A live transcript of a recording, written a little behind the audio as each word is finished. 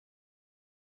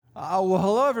Well,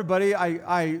 hello, everybody.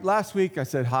 Last week I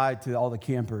said hi to all the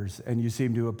campers, and you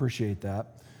seem to appreciate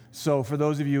that. So for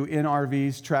those of you in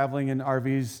RVs, traveling in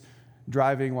RVs,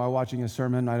 driving while watching a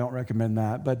sermon, I don't recommend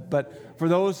that. But for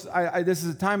those, this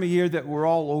is a time of year that we're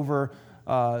all over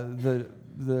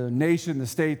the nation, the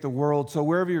state, the world. So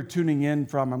wherever you're tuning in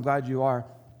from, I'm glad you are.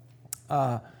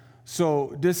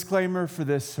 So disclaimer for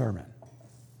this sermon,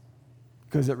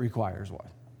 because it requires one.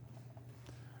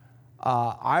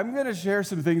 I'm going to share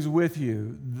some things with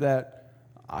you that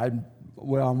I'm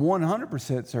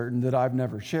 100% certain that I've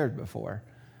never shared before.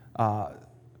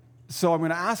 So I'm going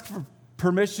to ask for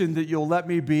permission that you'll let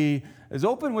me be as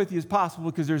open with you as possible,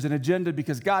 because there's an agenda,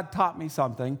 because God taught me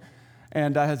something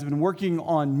and has been working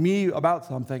on me about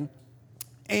something.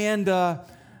 And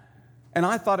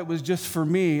I thought it was just for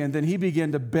me, and then he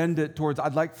began to bend it towards,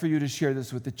 I'd like for you to share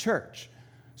this with the church.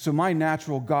 So my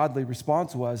natural godly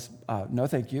response was, no,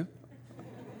 thank you.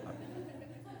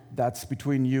 That's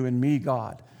between you and me,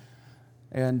 God.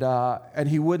 And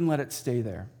he wouldn't let it stay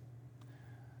there.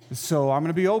 So I'm going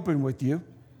to be open with you.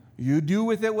 You do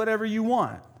with it whatever you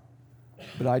want,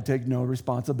 but I take no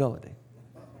responsibility.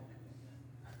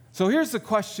 So here's the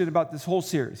question about this whole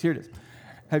series. Here it is.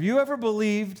 Have you ever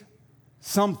believed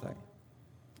something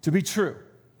to be true,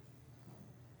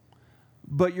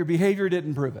 but your behavior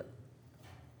didn't prove it?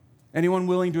 Anyone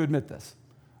willing to admit this?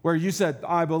 Where you said,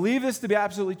 I believe this to be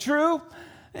absolutely true,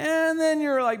 and then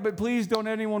you're like, but please don't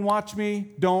anyone watch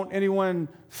me. Don't anyone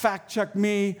fact check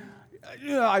me.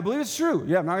 I believe it's true.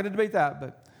 Yeah, I'm not going to debate that.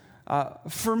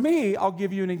 But for me, I'll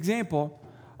give you an example.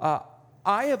 I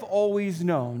have always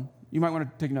known, you might want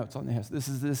to take notes on this. This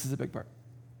is a big part.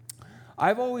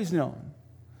 I've always known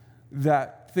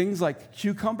that things like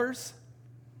cucumbers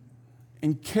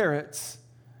and carrots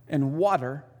and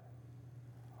water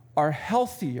are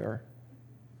healthier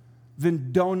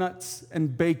than donuts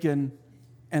and bacon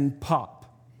and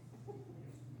pop.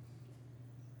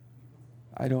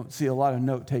 I don't see a lot of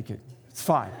note taking. It's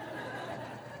fine.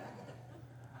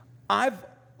 I've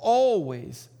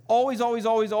always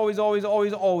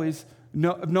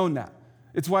known that.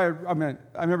 It's why I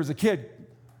remember as a kid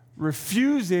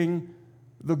refusing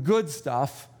the good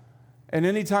stuff, and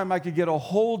anytime I could get a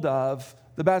hold of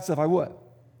the bad stuff, I would.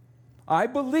 I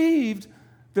believed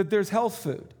that there's health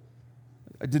food.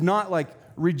 I did not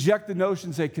reject the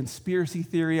notion, say conspiracy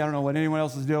theory. I don't know what anyone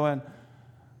else is doing.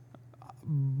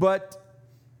 But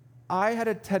I had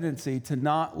a tendency to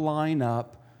not line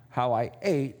up how I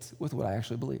ate with what I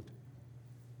actually believed.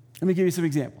 Let me give you some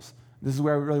examples. This is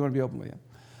where I really want to be open with you.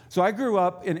 So I grew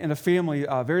up in a family,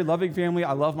 a very loving family.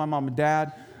 I love my mom and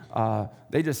dad.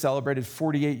 They just celebrated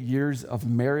 48 years of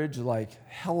marriage.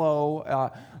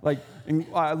 Hello. And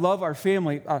I love our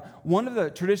family. One of the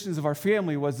traditions of our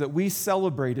family was that we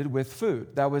celebrated with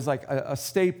food. That was like a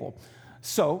staple.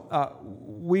 So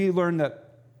we learned that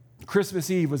Christmas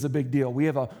Eve was a big deal. We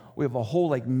have a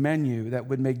whole menu that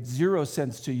would make 0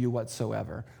 sense to you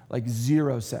whatsoever.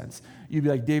 0 sense. You'd be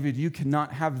like, David, you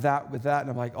cannot have that with that. And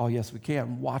I'm like, oh, yes, we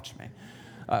can. Watch me.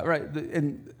 Right.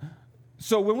 And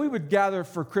so when we would gather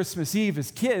for Christmas Eve as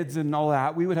kids and all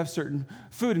that, we would have certain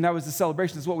food, and that was the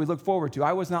celebration. That's what we looked forward to.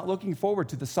 I was not looking forward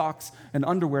to the socks and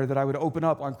underwear that I would open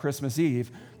up on Christmas Eve,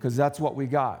 because that's what we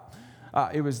got.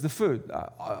 It was the food.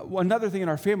 Another thing in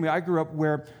our family, I grew up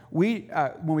where we,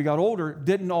 when we got older,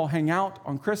 didn't all hang out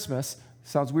on Christmas.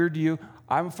 Sounds weird to you.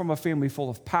 I'm from a family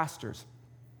full of pastors.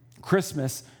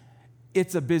 Christmas,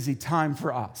 it's a busy time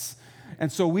for us. And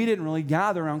so we didn't really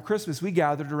gather around Christmas. We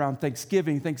gathered around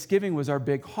Thanksgiving. Thanksgiving was our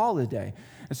big holiday.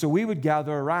 And so we would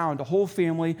gather around, a whole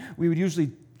family. We would usually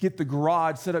get the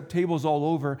garage, set up tables all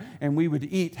over, and we would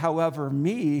eat. However,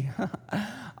 my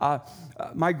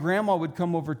grandma would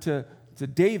come over to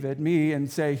David, me,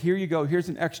 and say, here you go, here's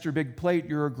an extra big plate,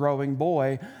 you're a growing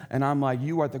boy. And I'm like,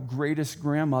 you are the greatest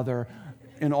grandmother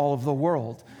in all of the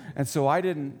world. And so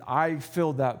I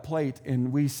filled that plate,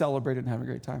 and we celebrated and had a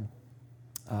great time.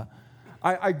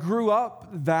 I grew up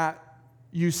that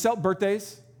you celebrate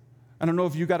birthdays. I don't know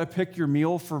if you got to pick your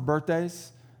meal for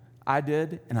birthdays. I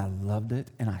did, and I loved it,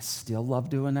 and I still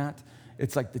love doing that.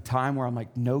 It's like the time where I'm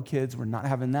like, no kids, we're not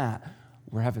having that.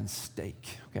 We're having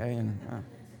steak, okay?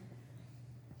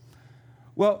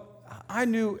 Well, I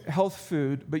knew health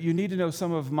food, but you need to know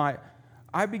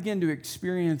I began to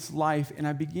experience life, and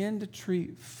I began to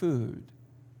treat food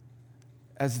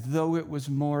as though it was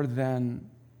more than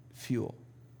fuel.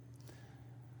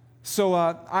 So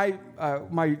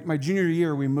my junior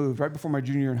year, we moved. Right before my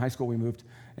junior year in high school, we moved.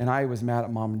 And I was mad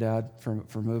at mom and dad for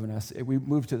moving us. We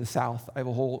moved to the South. I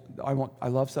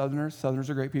love Southerners. Southerners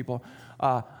are great people.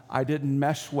 I didn't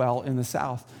mesh well in the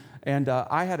South. And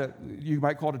I had you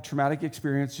might call it a traumatic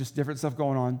experience, just different stuff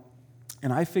going on.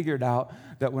 And I figured out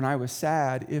that when I was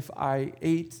sad, if I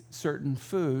ate certain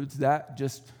foods, that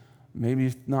just made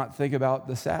me not think about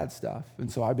the sad stuff.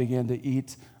 And so I began to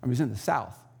eat, I was in the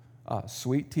South,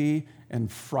 sweet tea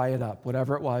and fry it up.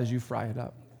 Whatever it was, you fry it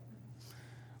up.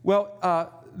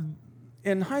 Well,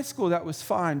 in high school, that was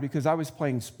fine because I was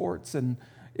playing sports and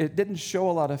it didn't show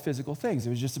a lot of physical things. It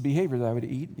was just a behavior that I would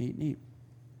eat and eat and eat.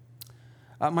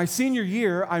 My senior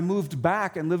year, I moved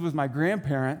back and lived with my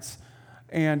grandparents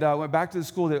and went back to the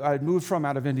school that I had moved from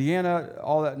out of Indiana,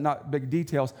 all that, not big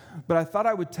details. But I thought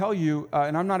I would tell you,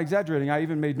 and I'm not exaggerating, I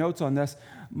even made notes on this,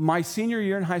 my senior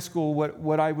year in high school,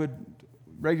 what I would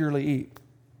regularly eat.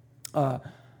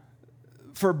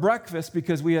 For breakfast,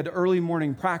 because we had early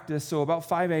morning practice, so about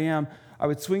 5 a.m., I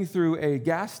would swing through a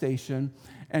gas station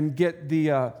and get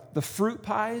the fruit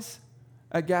pies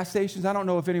at gas stations. I don't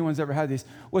know if anyone's ever had these.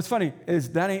 What's funny is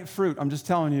that ain't fruit. I'm just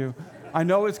telling you. I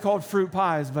know it's called fruit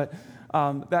pies, but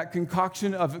that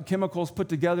concoction of chemicals put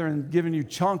together and giving you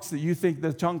chunks that you think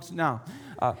the chunks, no.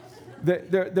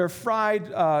 They're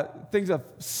fried things of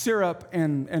syrup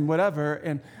and whatever,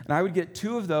 and I would get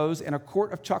 2 of those and a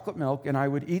quart of chocolate milk, and I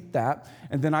would eat that,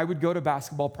 and then I would go to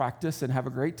basketball practice and have a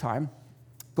great time,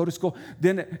 go to school.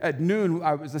 Then at noon,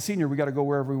 I was a senior, we got to go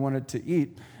wherever we wanted to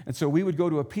eat, and so we would go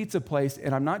to a pizza place,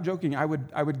 and I'm not joking, I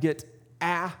would get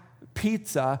a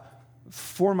pizza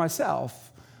for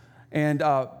myself, and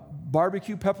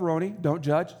barbecue pepperoni, don't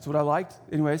judge, it's what I liked.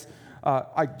 Anyways,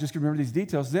 I just can remember these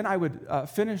details. Then I would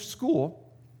finish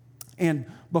school, and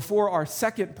before our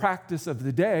second practice of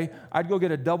the day, I'd go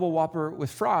get a double Whopper with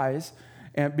fries,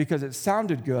 and because it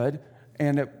sounded good,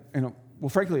 and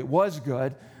frankly, it was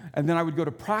good. And then I would go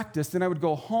to practice. Then I would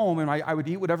go home, and I would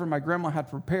eat whatever my grandma had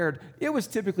prepared. It was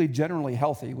typically generally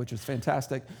healthy, which was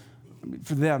fantastic.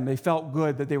 For them, they felt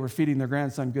good that they were feeding their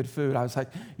grandson good food. I was like,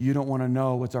 you don't want to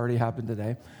know what's already happened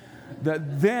today.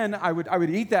 Then I would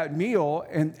eat that meal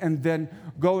and then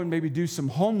go and maybe do some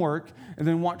homework and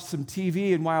then watch some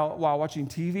TV. And while watching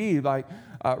TV,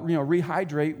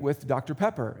 rehydrate with Dr.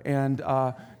 Pepper and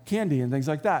candy and things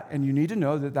like that. And you need to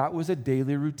know that was a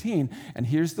daily routine. And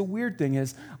here's the weird thing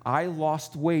is I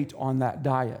lost weight on that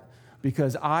diet,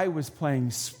 because I was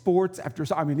playing sports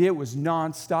it was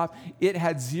nonstop. It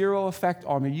had zero effect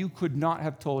on me. You could not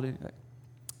have told anything.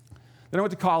 Then I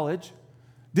went to college,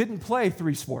 didn't play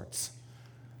 3 sports,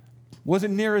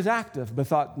 wasn't near as active, but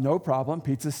thought, no problem,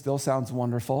 pizza still sounds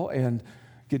wonderful, and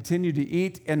continued to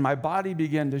eat, and my body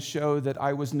began to show that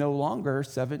I was no longer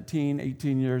 17,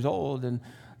 18 years old, and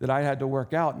that I had to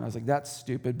work out, and I was like, that's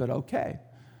stupid, but okay.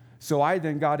 So I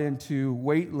then got into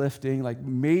weightlifting, like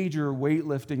major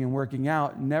weightlifting and working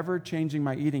out, never changing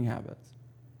my eating habits.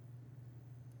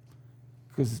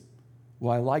 Because,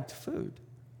 I liked food.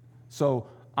 So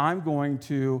I'm going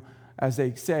to, as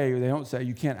they say, or they don't say,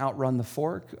 you can't outrun the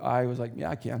fork. I was like, yeah,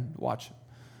 I can. Watch.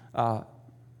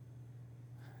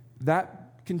 That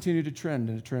continued to trend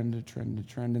and trend and trend and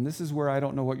trend. And this is where I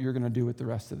don't know what you're going to do with the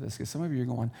rest of this, because some of you are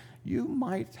going, you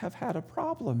might have had a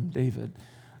problem, David.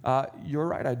 You're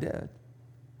right, I did.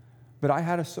 But I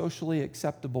had a socially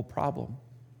acceptable problem.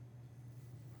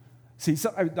 See,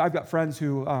 I've got friends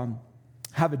who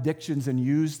have addictions and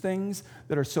use things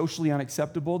that are socially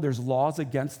unacceptable. There's laws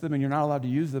against them, and you're not allowed to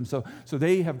use them. So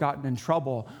they have gotten in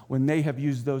trouble when they have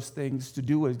used those things to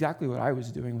do exactly what I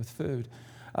was doing with food.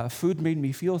 Food made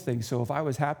me feel things. So if I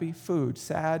was happy, food.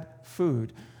 Sad,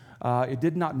 food. It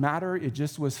did not matter. It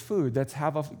just was food. Let's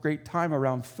have a great time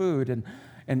around food.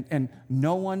 And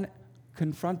no one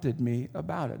confronted me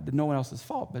about it. No one else's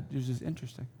fault, but it was just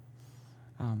interesting.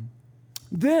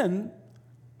 Then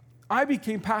I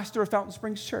became pastor of Fountain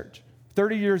Springs Church.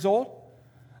 30 years old,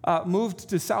 moved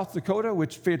to South Dakota,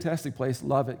 which fantastic place,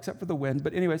 love it, except for the wind.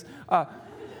 But anyways,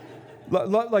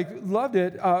 loved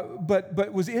it,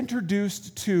 but was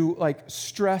introduced to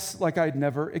stress like I'd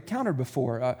never encountered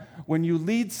before. When you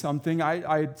lead something,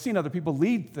 I'd seen other people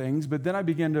lead things, but then I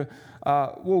began to,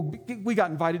 we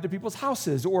got invited to people's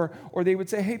houses, or they would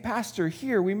say, hey, pastor,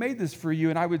 here, we made this for you.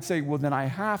 And I would say, well, then I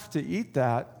have to eat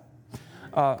that.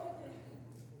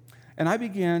 And I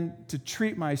began to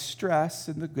treat my stress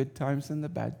in the good times and the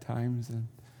bad times, and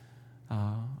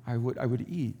I would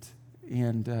eat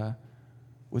and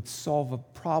would solve a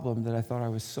problem that I thought I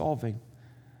was solving.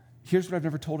 Here's what I've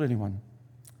never told anyone,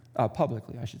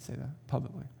 publicly, I should say that,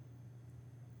 publicly.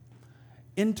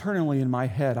 Internally in my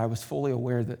head, I was fully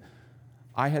aware that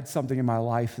I had something in my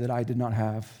life that I did not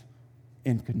have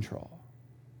in control.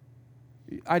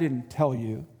 I didn't tell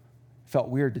you, felt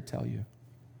weird to tell you.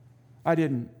 I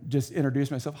didn't just introduce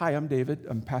myself. Hi, I'm David.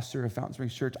 I'm pastor of Fountain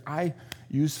Springs Church. I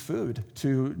use food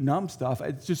to numb stuff.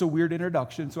 It's just a weird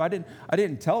introduction. So I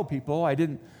didn't tell people. I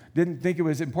didn't think it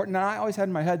was important. And I always had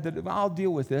in my head that I'll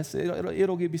deal with this.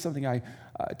 It'll be something I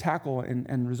tackle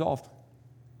and resolve.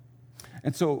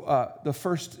 And so the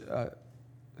first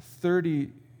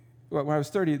 30, when I was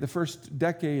 30, the first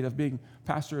decade of being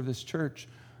pastor of this church,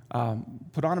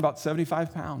 put on about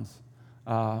 75 pounds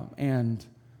and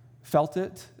felt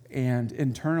it, and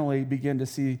internally began to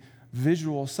see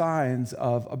visual signs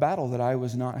of a battle that I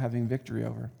was not having victory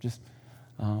over.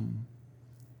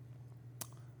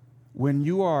 When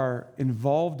you are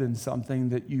involved in something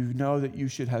that you know that you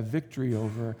should have victory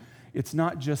over, it's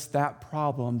not just that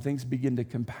problem. Things begin to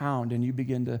compound, and you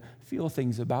begin to feel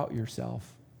things about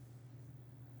yourself.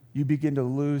 You begin to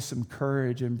lose some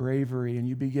courage and bravery, and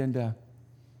you begin to,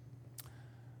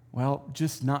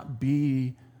 just not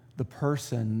be the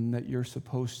person that you're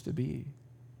supposed to be.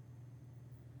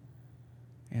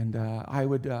 And I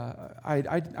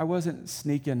wasn't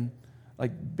sneaking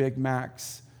like Big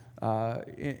Macs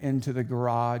into the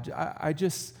garage.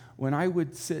 When I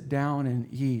would sit down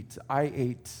and eat, I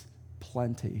ate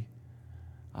plenty.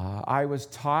 I was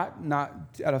taught, not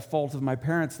at a fault of my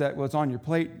parents, that what's on your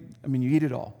plate, you eat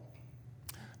it all.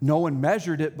 No one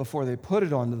measured it before they put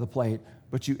it onto the plate,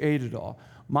 but you ate it all.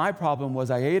 My problem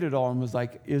was I ate it all and was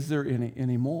like, is there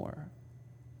any more?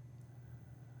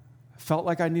 I felt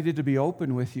like I needed to be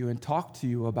open with you and talk to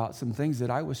you about some things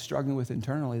that I was struggling with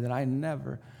internally that I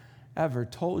never, ever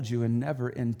told you and never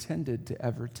intended to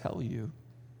ever tell you.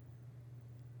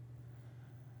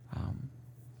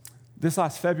 This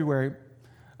last February,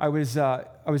 I was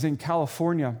in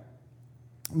California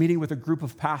meeting with a group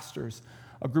of pastors,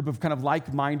 a group of kind of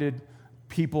like-minded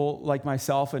people like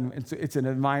myself, and it's an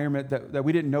environment that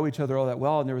we didn't know each other all that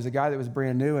well, and there was a guy that was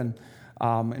brand new,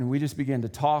 and we just began to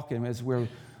talk, and as we're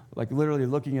like literally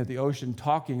looking at the ocean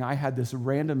talking, I had this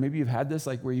random, maybe you've had this,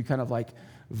 like where you kind of like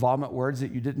vomit words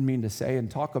that you didn't mean to say and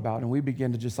talk about, and we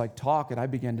began to just like talk, and I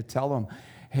began to tell him,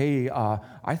 hey,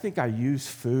 I think I use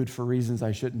food for reasons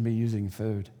I shouldn't be using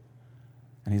food.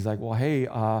 And he's like, well, hey,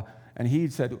 and he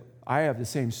said, I have the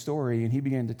same story, and he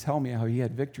began to tell me how he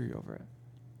had victory over it.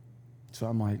 So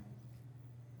I'm like,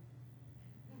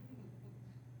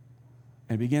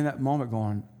 and I began that moment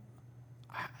going,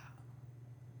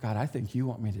 God, I think you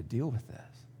want me to deal with this.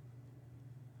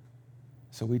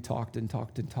 So we talked and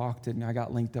talked and talked, and I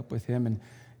got linked up with him, and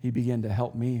he began to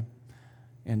help me.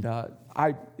 And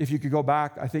if you could go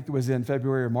back, I think it was in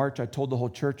February or March, I told the whole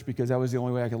church, because that was the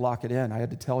only way I could lock it in. I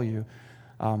had to tell you.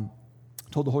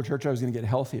 Told the whole church I was going to get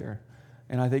healthier.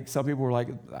 And I think some people were like,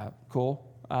 cool.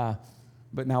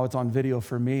 But now it's on video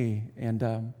for me. And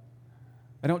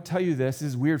I don't tell you this. This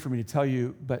is weird for me to tell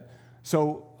you. But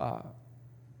so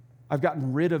I've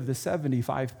gotten rid of the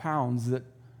 75 pounds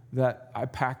that I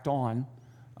packed on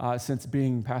since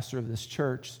being pastor of this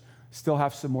church. Still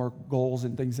have some more goals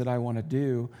and things that I want to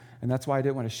do. And that's why I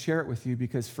didn't want to share it with you,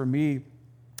 because for me,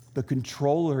 the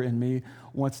controller in me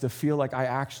wants to feel like I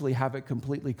actually have it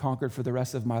completely conquered for the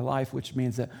rest of my life, which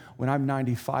means that when I'm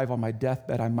 95 on my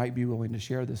deathbed, I might be willing to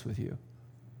share this with you.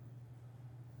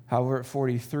 However, at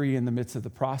 43, in the midst of the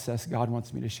process, God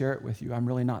wants me to share it with you. I'm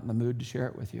really not in the mood to share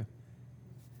it with you.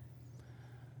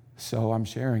 So I'm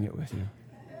sharing it with you.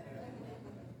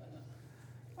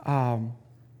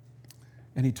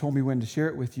 And he told me when to share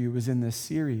it with you. It was in this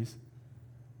series.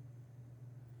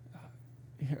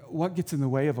 What gets in the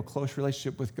way of a close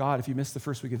relationship with God? If you missed the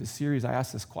first week of the series, I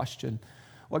asked this question.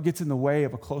 What gets in the way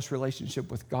of a close relationship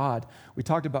with God? We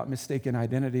talked about mistaken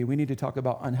identity. We need to talk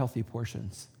about unhealthy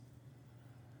portions.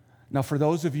 Now, for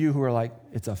those of you who are like,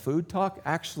 it's a food talk,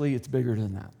 actually, it's bigger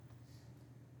than that.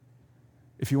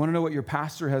 If you want to know what your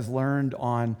pastor has learned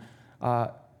on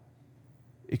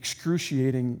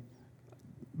excruciating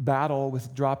battle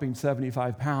with dropping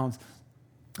 75 pounds,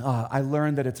 I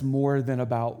learned that it's more than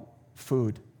about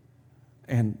food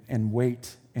and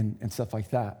weight and stuff like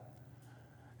that.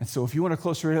 And so if you want a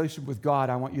closer relationship with God,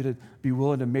 I want you to be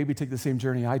willing to maybe take the same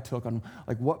journey I took on,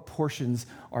 like, what portions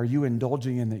are you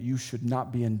indulging in that you should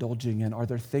not be indulging in? Are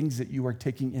there things that you are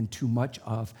taking in too much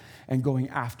of and going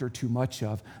after too much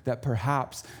of that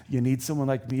perhaps you need someone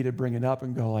like me to bring it up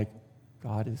and go like,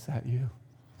 God, is that you?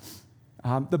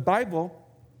 The Bible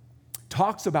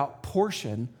talks about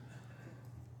portion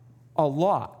a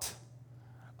lot.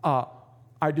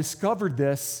 I discovered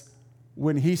this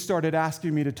when he started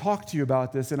asking me to talk to you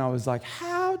about this, and I was like,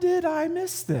 how did I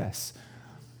miss this?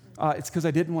 It's because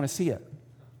I didn't want to see it.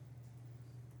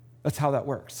 That's how that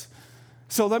works.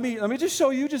 So let me just show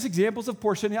you just examples of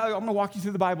portion. Yeah, I'm going to walk you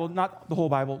through the Bible, not the whole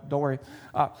Bible, don't worry.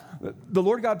 The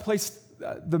Lord God placed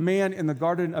the man in the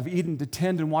Garden of Eden to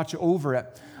tend and watch over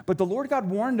it. But the Lord God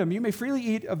warned him, you may freely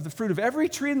eat of the fruit of every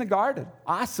tree in the garden.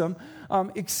 Awesome.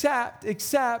 Except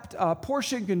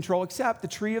portion control, except the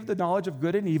tree of the knowledge of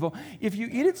good and evil. If you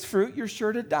eat its fruit, you're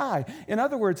sure to die. In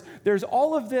other words, there's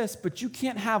all of this, but you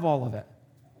can't have all of it.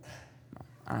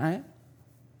 All right?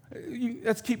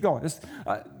 Let's keep going.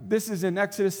 This is in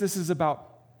Exodus. This is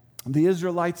about the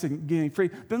Israelites and getting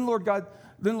free. Then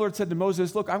the Lord said to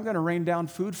Moses, look, I'm going to rain down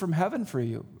food from heaven for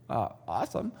you.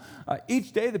 Awesome.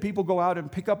 Each day the people go out and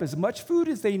pick up as much food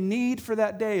as they need for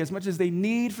that day. As much as they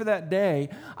need for that day,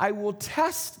 I will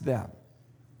test them.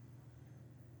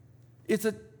 It's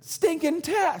a stinking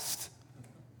test.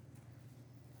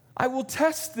 I will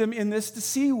test them in this to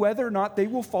see whether or not they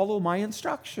will follow my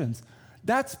instructions.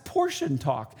 That's portion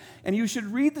talk. And you should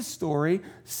read the story.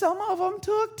 Some of them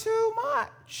took too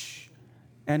much,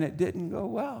 and it didn't go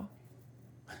well.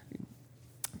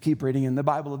 Keep reading in the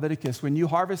Bible, Leviticus. When you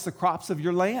harvest the crops of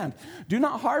your land, do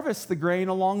not harvest the grain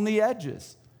along the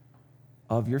edges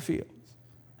of your fields.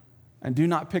 And do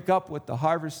not pick up what the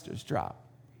harvesters drop.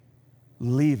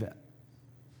 Leave it.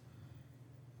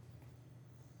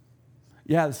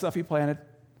 Yeah, the stuff you planted,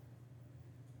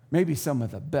 maybe some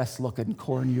of the best looking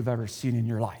corn you've ever seen in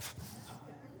your life.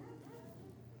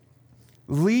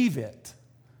 Leave it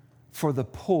for the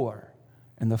poor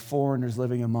and the foreigners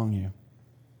living among you.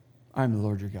 I'm the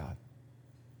Lord your God.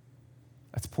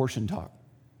 That's portion talk.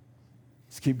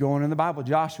 Let's keep going in the Bible.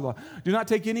 Joshua, do not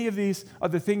take any of these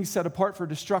other things set apart for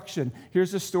destruction.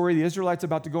 Here's the story. The Israelites are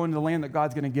about to go into the land that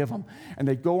God's going to give them. And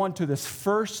they go on to this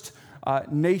first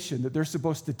nation that they're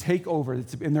supposed to take over,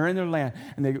 and they're in their land,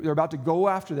 and they're about to go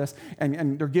after this,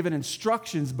 and they're given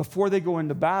instructions before they go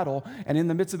into battle, and in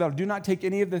the midst of battle, do not take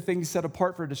any of the things set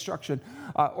apart for destruction,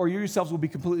 or you yourselves will be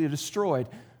completely destroyed,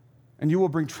 and you will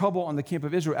bring trouble on the camp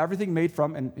of Israel. Everything made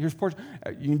from, and here's portion,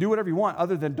 you can do whatever you want,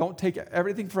 other than don't take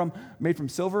everything made from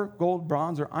silver, gold,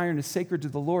 bronze, or iron is sacred to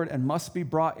the Lord and must be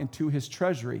brought into his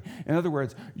treasury. In other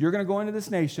words, you're going to go into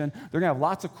this nation, they're going to have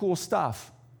lots of cool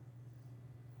stuff,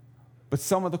 but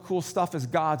some of the cool stuff is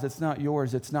God's. It's not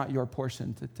yours. It's not your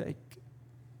portion to take.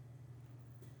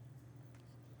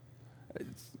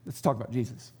 Let's talk about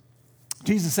Jesus.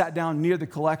 Jesus sat down near the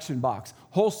collection box.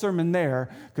 Whole sermon there,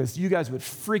 because you guys would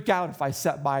freak out if I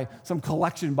sat by some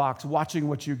collection box watching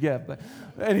what you give. But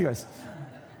anyways,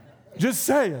 just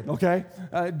saying, okay?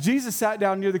 Jesus sat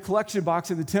down near the collection box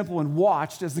in the temple and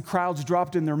watched as the crowds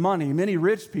dropped in their money. Many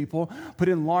rich people put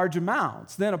in large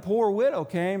amounts. Then a poor widow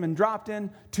came and dropped in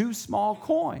 2 small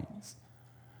coins.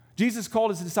 Jesus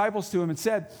called his disciples to him and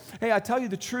said, hey, I tell you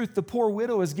the truth, the poor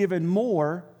widow has given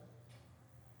more.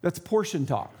 That's portion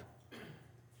talk.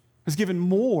 Has given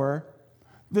more.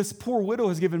 This poor widow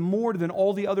has given more than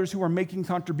all the others who are making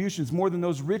contributions, more than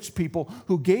those rich people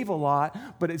who gave a lot,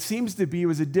 but it seems to be it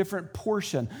was a different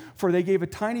portion. For they gave a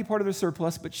tiny part of their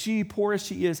surplus, but she, poor as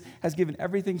she is, has given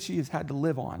everything she has had to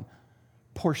live on.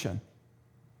 Portion.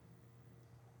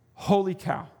 Holy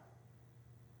cow.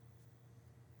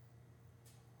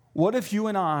 What if you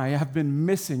and I have been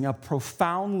missing a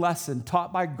profound lesson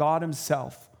taught by God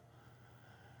himself?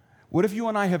 What if you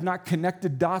and I have not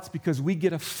connected dots because we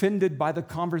get offended by the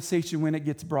conversation when it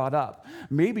gets brought up?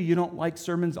 Maybe you don't like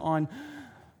sermons on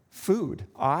food.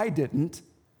 I didn't.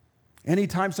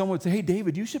 Anytime someone would say, hey,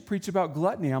 David, you should preach about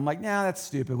gluttony. I'm like, nah, that's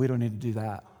stupid. We don't need to do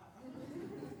that.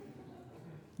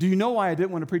 Do you know why I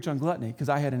didn't want to preach on gluttony? Because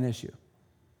I had an issue.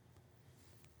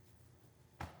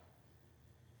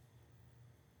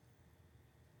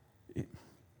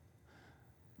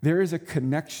 There is a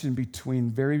connection between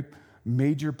very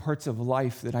major parts of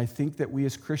life that I think that we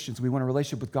as Christians, we want a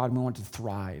relationship with God and we want to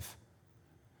thrive.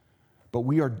 But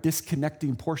we are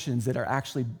disconnecting portions that are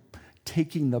actually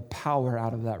taking the power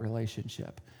out of that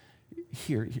relationship.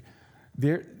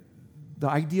 The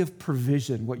idea of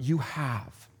provision, what you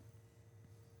have,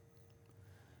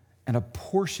 and a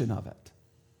portion of it,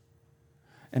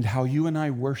 and how you and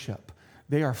I worship,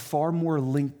 they are far more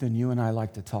linked than you and I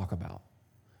like to talk about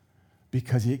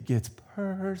because it gets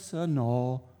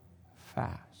personal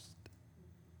fast.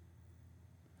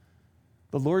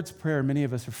 The Lord's Prayer, many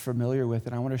of us are familiar with,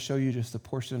 and I want to show you just a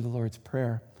portion of the Lord's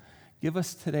Prayer. Give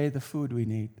us today the food we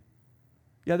need.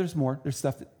 Yeah, there's more. There's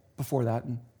stuff before that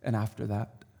and after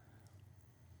that.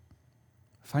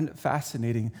 I find it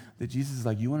fascinating that Jesus is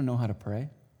like, you want to know how to pray?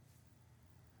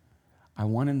 I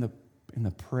want in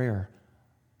the prayer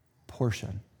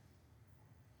portion.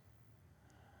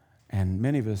 And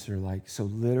many of us are like, so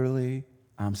literally,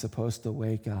 I'm supposed to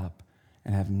wake up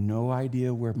and have no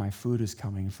idea where my food is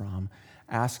coming from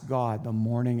ask God the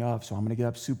morning of. So I'm going to get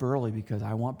up super early because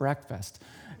I want breakfast.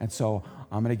 And so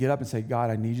I'm going to get up and say, God,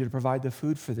 I need you to provide the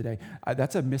food for the day.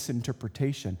 That's a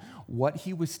misinterpretation. What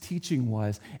he was teaching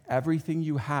was, everything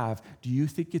you have, do you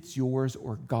think it's yours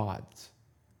or God's?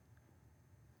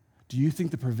 Do you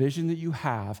think the provision that you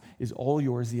have is all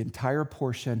yours, the entire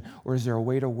portion, or is there a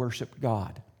way to worship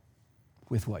God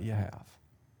with what you have?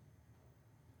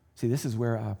 See, this is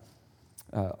where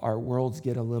our worlds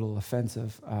get a little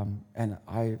offensive, and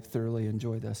I thoroughly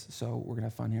enjoy this, so we're going to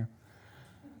have fun here.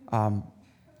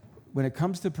 When it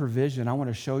comes to provision, I want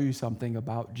to show you something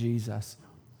about Jesus.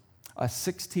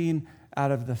 16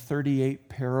 out of the 38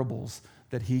 parables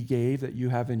that he gave that you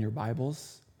have in your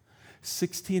Bibles,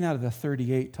 16 out of the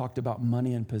 38 talked about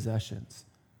money and possessions.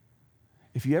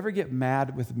 If you ever get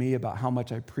mad with me about how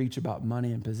much I preach about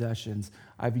money and possessions,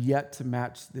 I've yet to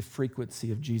match the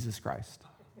frequency of Jesus Christ.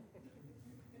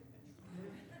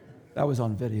 That was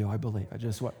on video, I believe.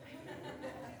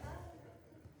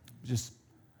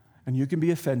 And you can be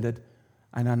offended,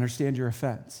 and I understand your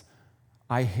offense.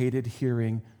 I hated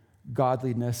hearing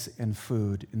godliness and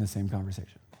food in the same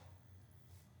conversation.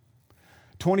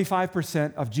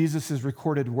 25% of Jesus'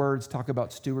 recorded words talk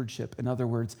about stewardship. In other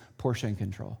words, portion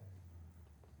control.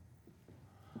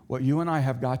 What you and I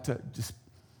have got to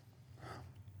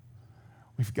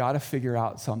we've got to figure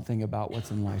out something about what's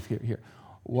in life here.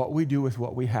 What we do with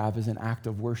what we have is an act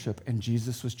of worship, and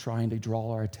Jesus was trying to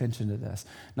draw our attention to this.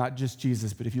 Not just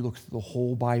Jesus, but if you look through the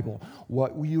whole Bible,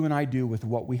 what you and I do with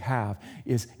what we have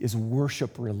is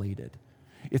worship related.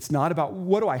 It's not about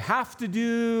what do I have to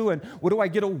do and what do I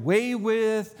get away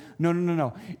with.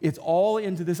 No. It's all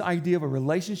into this idea of a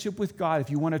relationship with God.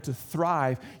 If you want it to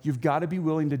thrive, you've got to be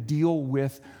willing to deal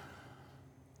with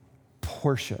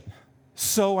portion.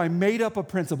 So I made up a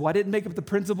principle. I didn't make up the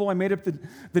principle. I made up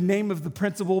the name of the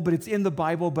principle, but it's in the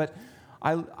Bible, but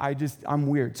I'm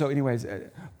weird. So anyways,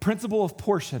 principle of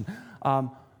portion.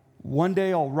 One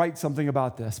day I'll write something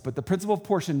about this, but the principle of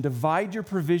portion, divide your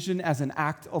provision as an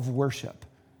act of worship.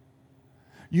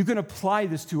 You can apply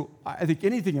this to, I think,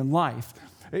 anything in life.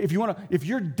 If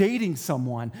you're dating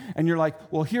someone and you're like,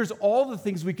 well, here's all the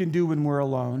things we can do when we're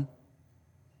alone.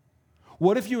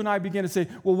 What if you and I begin to say,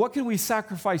 well, what can we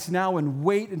sacrifice now and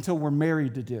wait until we're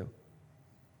married to do?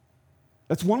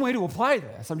 That's one way to apply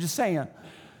this. I'm just saying.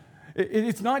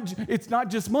 It's not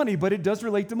just money, but it does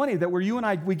relate to money. That where you and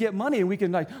I, we get money and we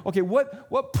can okay,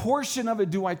 what portion of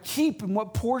it do I keep and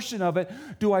what portion of it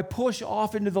do I push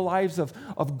off into the lives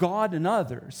of God and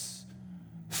others?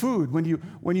 Food, when you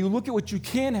look at what you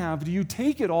can have, do you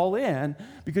take it all in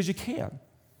because you can?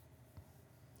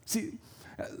 See,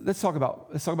 let's talk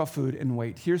about food and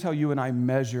weight. Here's how you and I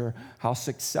measure how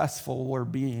successful we're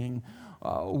being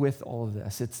with all of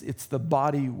this. It's the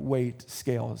body weight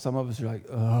scale. Some of us are like,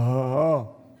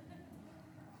 oh.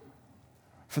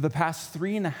 For the past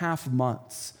 3.5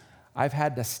 months, I've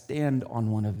had to stand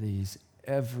on one of these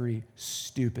every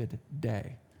stupid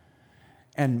day.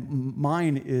 And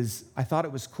mine is, I thought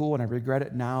it was cool and I regret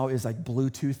it now, is like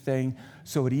Bluetooth thing.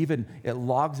 So it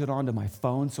logs it onto my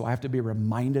phone, so I have to be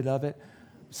reminded of it.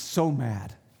 So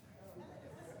mad.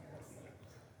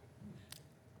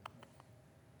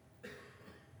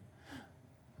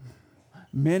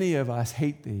 Many of us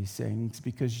hate these things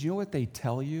because you know what they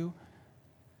tell you?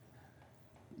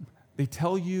 They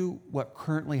tell you what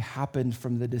currently happened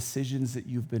from the decisions that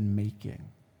you've been making.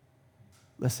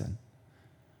 Listen,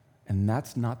 and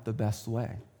that's not the best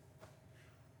way.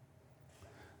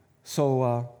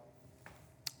 So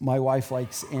my wife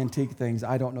likes antique things.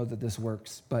 I don't know that this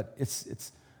works, but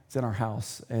it's in our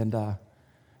house. And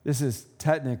this is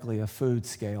technically a food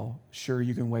scale. Sure,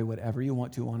 you can weigh whatever you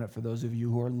want to on it for those of you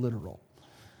who are literal.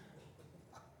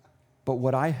 But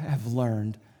what I have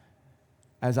learned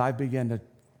as I began to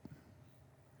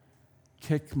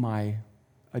kick my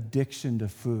addiction to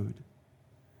food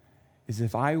is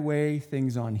if I weigh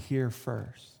things on here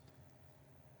first,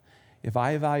 if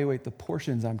I evaluate the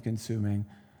portions I'm consuming,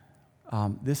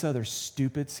 this other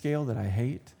stupid scale that I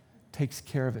hate takes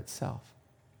care of itself.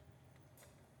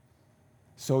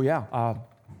 So yeah,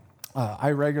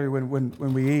 I regularly,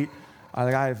 when we eat,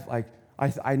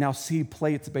 I now see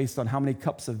plates based on how many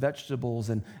cups of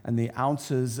vegetables and the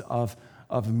ounces of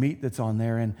meat that's on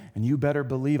there. And you better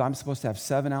believe I'm supposed to have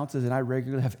 7 ounces, and I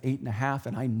regularly have 8.5,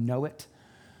 and I know it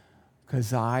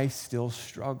because I still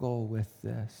struggle with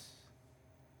this.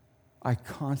 I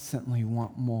constantly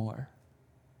want more.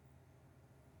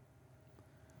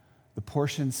 The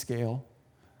portion scale,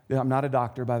 I'm not a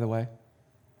doctor, by the way,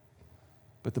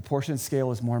 but the portion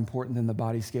scale is more important than the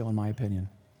body scale, in my opinion.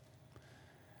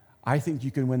 I think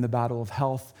you can win the battle of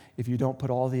health if you don't put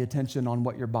all the attention on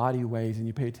what your body weighs and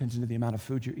you pay attention to the amount of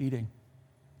food you're eating.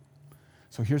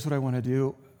 So here's what I want to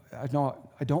do. No,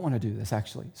 I don't want to do this,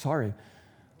 actually. Sorry.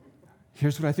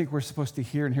 Here's what I think we're supposed to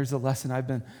hear, and here's the lesson I've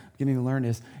been beginning to learn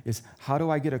is how do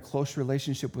I get a close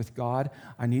relationship with God?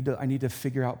 I need to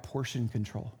figure out portion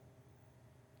control.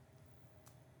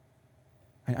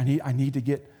 I need to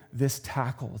get this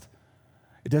tackled.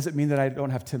 It doesn't mean that I don't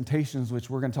have temptations, which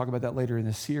we're going to talk about that later in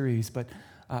the series, but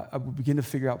I begin to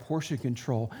figure out portion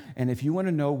control. And if you want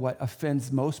to know what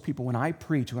offends most people when I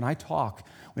preach, when I talk,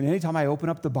 anytime I open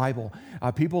up the Bible,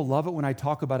 people love it when I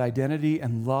talk about identity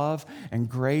and love and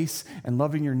grace and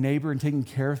loving your neighbor and taking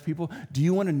care of people. Do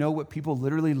you want to know what people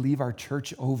literally leave our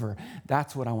church over?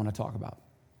 That's what I want to talk about.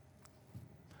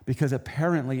 Because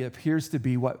apparently it appears to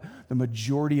be what the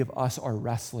majority of us are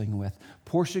wrestling with.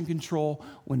 Portion control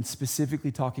when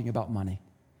specifically talking about money.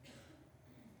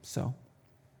 So,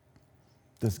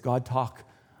 does God talk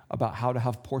about how to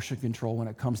have portion control when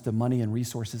it comes to money and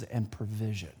resources and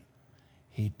provision?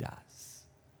 He does.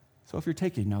 So if you're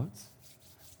taking notes,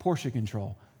 portion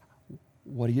control,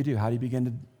 what do? How do you begin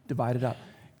to divide it up?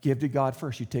 Give to God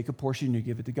first. You take a portion and you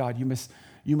give it to God.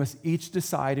 You must each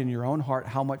decide in your own heart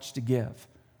how much to give.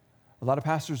 A lot of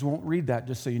pastors won't read that,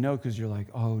 just so you know, because you're like,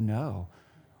 oh no,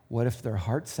 what if their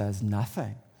heart says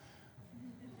nothing?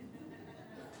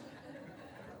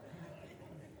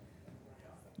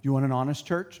 You want an honest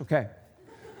church? Okay.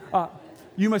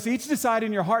 You must each decide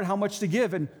in your heart how much to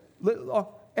give, and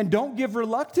don't give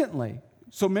reluctantly.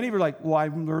 So many are like, well,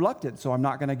 I'm reluctant, so I'm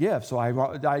not going to give. So I'm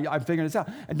figuring this out.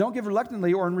 And don't give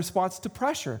reluctantly or in response to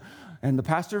pressure. And the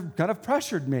pastor kind of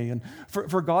pressured me. And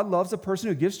for God loves a person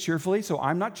who gives cheerfully, so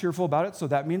I'm not cheerful about it, so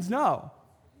that means no.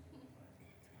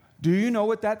 Do you know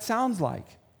what that sounds like?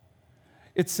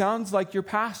 It sounds like your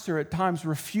pastor at times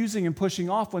refusing and pushing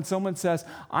off when someone says,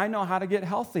 I know how to get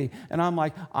healthy. And I'm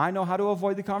like, I know how to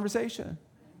avoid the conversation.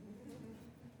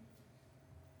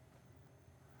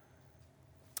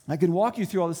 I can walk you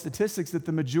through all the statistics that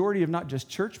the majority of not just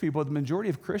church people, the majority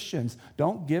of Christians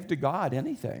don't give to God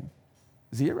anything.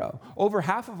 Zero. Over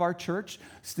half of our church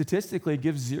statistically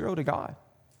gives zero to God.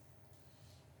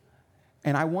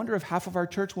 And I wonder if half of our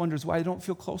church wonders why they don't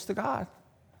feel close to God.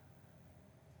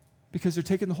 Because they're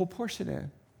taking the whole portion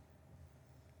in.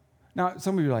 Now,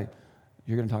 some of you are like,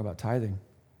 you're going to talk about tithing.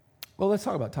 Well, let's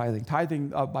talk about tithing.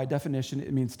 Tithing, by definition,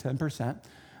 it means 10%.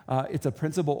 It's a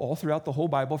principle all throughout the whole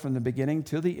Bible from the beginning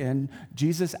to the end.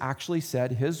 Jesus actually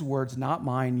said, his words, not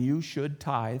mine, you should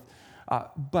tithe.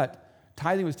 But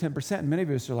tithing was 10%, and many of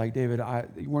us are like, David,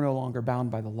 we're no longer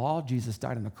bound by the law. Jesus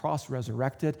died on the cross,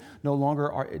 resurrected. No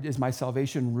longer is my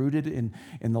salvation rooted in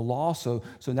the law, so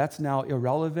that's now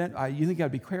irrelevant. You think you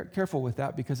got to be careful with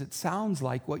that, because it sounds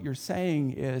like what you're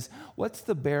saying is, what's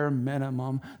the bare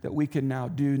minimum that we can now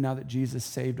do now that Jesus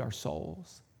saved our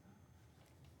souls?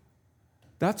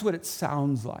 That's what it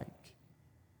sounds like.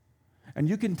 And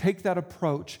you can take that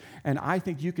approach, and I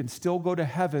think you can still go to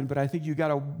heaven, but I think you got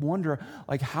to wonder,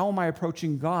 like, how am I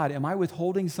approaching God? Am I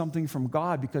withholding something from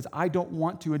God because I don't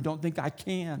want to and don't think I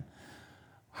can?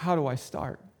 How do I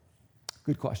start?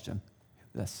 Good question.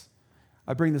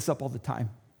 I bring this up all the time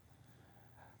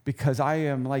because I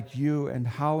am like you, and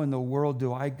how in the world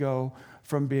do I go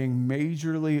from being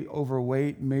majorly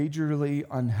overweight, majorly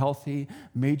unhealthy,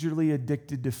 majorly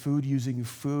addicted to food, using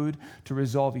food to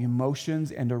resolve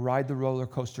emotions and to ride the roller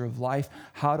coaster of life?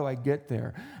 How do I get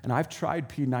there? And I've tried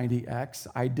P90X.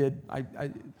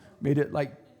 I made it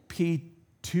like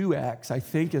P2X, I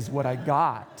think is what I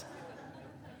got.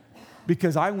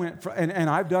 Because I went, and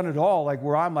I've done it all, like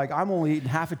where I'm like, I'm only eating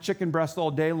half a chicken breast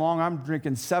all day long. I'm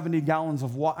drinking 70 gallons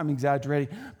of water. I'm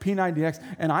exaggerating. P90X.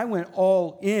 And I went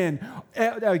all in,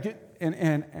 and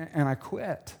I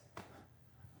quit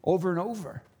over and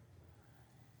over.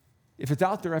 If it's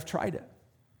out there, I've tried it.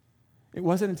 It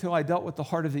wasn't until I dealt with the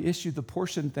heart of the issue, the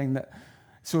portion thing, that,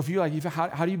 so if you like,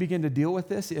 how do you begin to deal with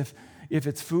this? If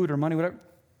it's food or money, whatever,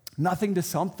 nothing to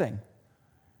something.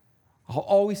 I'll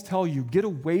always tell you, get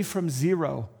away from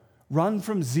zero. Run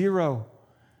from zero.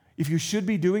 If you should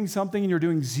be doing something and you're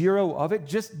doing zero of it,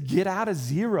 just get out of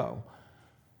zero.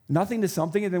 Nothing to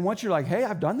something, and then once you're like, hey,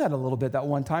 I've done that a little bit that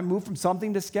one time, move from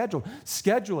something to schedule.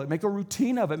 Schedule it, make a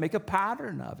routine of it, make a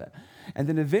pattern of it. And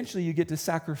then eventually you get to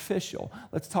sacrificial.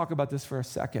 Let's talk about this for a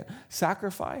second.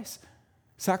 Sacrifice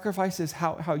is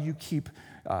how you keep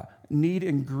need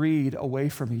and greed away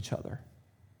from each other.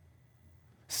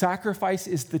 Sacrifice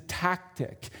is the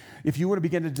tactic. If you want to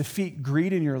begin to defeat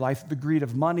greed in your life, the greed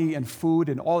of money and food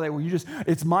and all that, where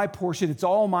it's my portion, it's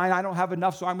all mine, I don't have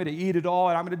enough, so I'm going to eat it all,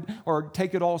 and or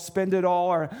take it all, spend it all,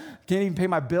 or can't even pay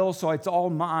my bills, so it's all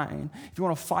mine. If you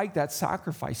want to fight that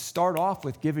sacrifice, start off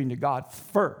with giving to God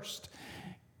first,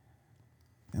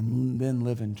 and then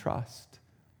live in trust.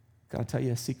 Can I tell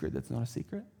you a secret that's not a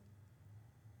secret?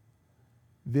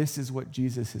 This is what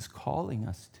Jesus is calling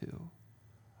us to.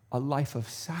 A life of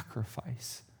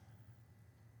sacrifice.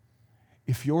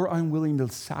 If you're unwilling to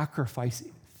sacrifice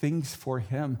things for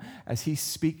him as he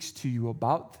speaks to you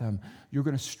about them, you're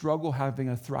going to struggle having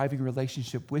a thriving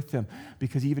relationship with him,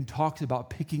 because he even talks about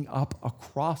picking up a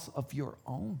cross of your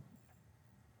own.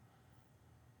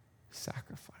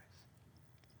 Sacrifice.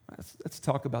 Let's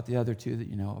talk about the other two that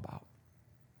you know about.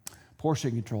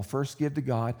 Portion control. First, give to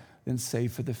God, then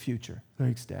save for the future.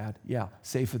 Thanks, Dad. Yeah,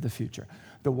 save for the future.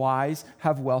 The wise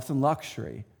have wealth and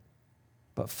luxury,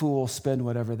 but fools spend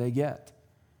whatever they get.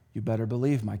 You better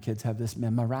believe my kids have this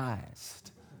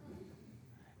memorized.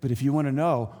 But if you want to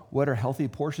know what are healthy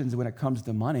portions when it comes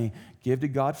to money, give to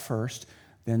God first,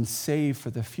 then save for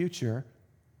the future,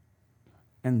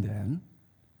 and then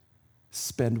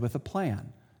spend with a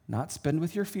plan. Not spend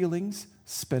with your feelings,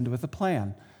 spend with a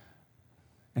plan.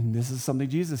 And this is something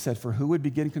Jesus said, for who would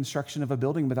begin construction of a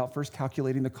building without first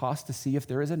calculating the cost to see if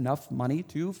there is enough money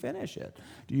to finish it?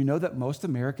 Do you know that most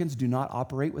Americans do not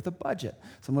operate with a budget?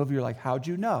 Some of you are like, how'd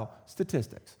you know?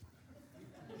 Statistics.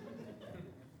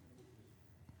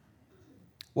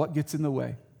 What gets in the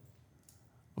way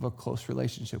of a close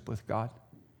relationship with God?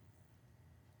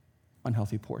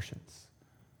 Unhealthy portions.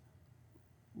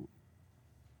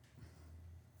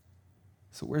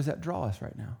 So where does that draw us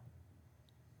right now?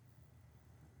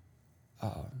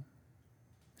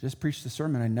 Just preached a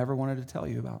sermon I never wanted to tell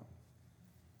you about.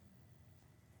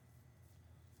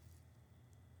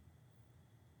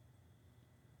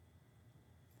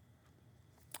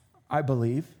 I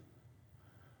believe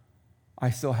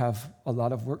I still have a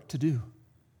lot of work to do.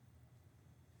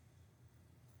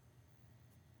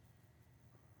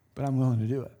 But I'm willing to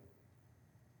do it.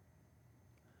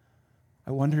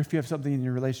 I wonder if you have something in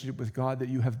your relationship with God that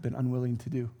you have been unwilling to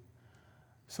do.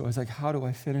 So I was like, how do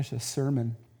I finish a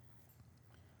sermon?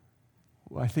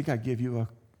 Well, I think I give you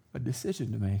a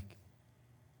decision to make.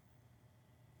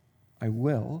 I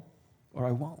will or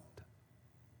I won't.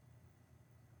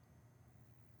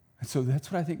 And so that's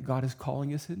what I think God is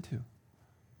calling us into.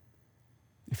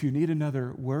 If you need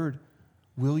another word,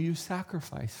 will you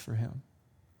sacrifice for him?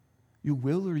 You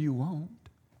will or you won't.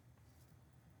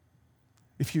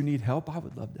 If you need help, I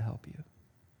would love to help you.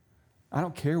 I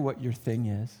don't care what your thing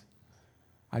is.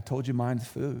 I told you mine's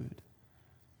food.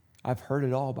 I've heard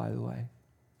it all, by the way.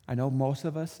 I know most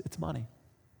of us, it's money.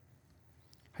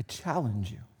 I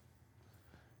challenge you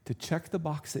to check the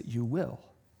box that you will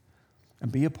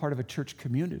and be a part of a church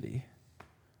community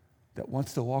that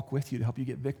wants to walk with you to help you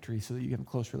get victory so that you have a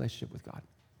close relationship with God.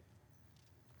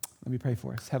 Let me pray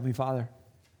for us. Heavenly Father,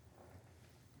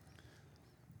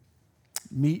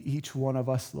 meet each one of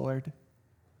us, Lord,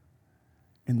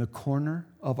 in the corner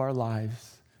of our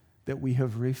lives that we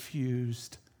have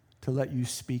refused to let you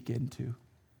speak into.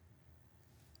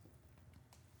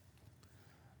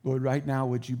 Lord, right now,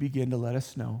 would you begin to let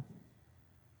us know?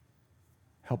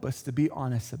 Help us to be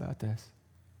honest about this.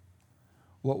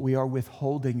 What we are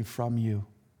withholding from you.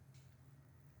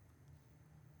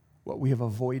 What we have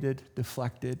avoided,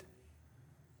 deflected.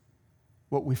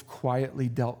 What we've quietly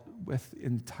dealt with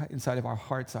inside of our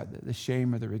hearts, the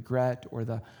shame or the regret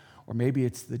or maybe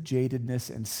it's the jadedness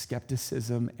and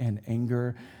skepticism and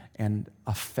anger and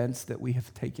offense that we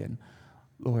have taken.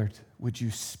 Lord, would you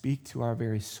speak to our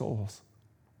very souls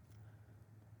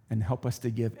and help us to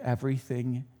give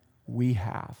everything we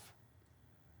have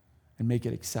and make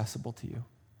it accessible to you.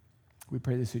 We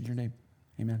pray this in your name.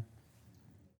 Amen.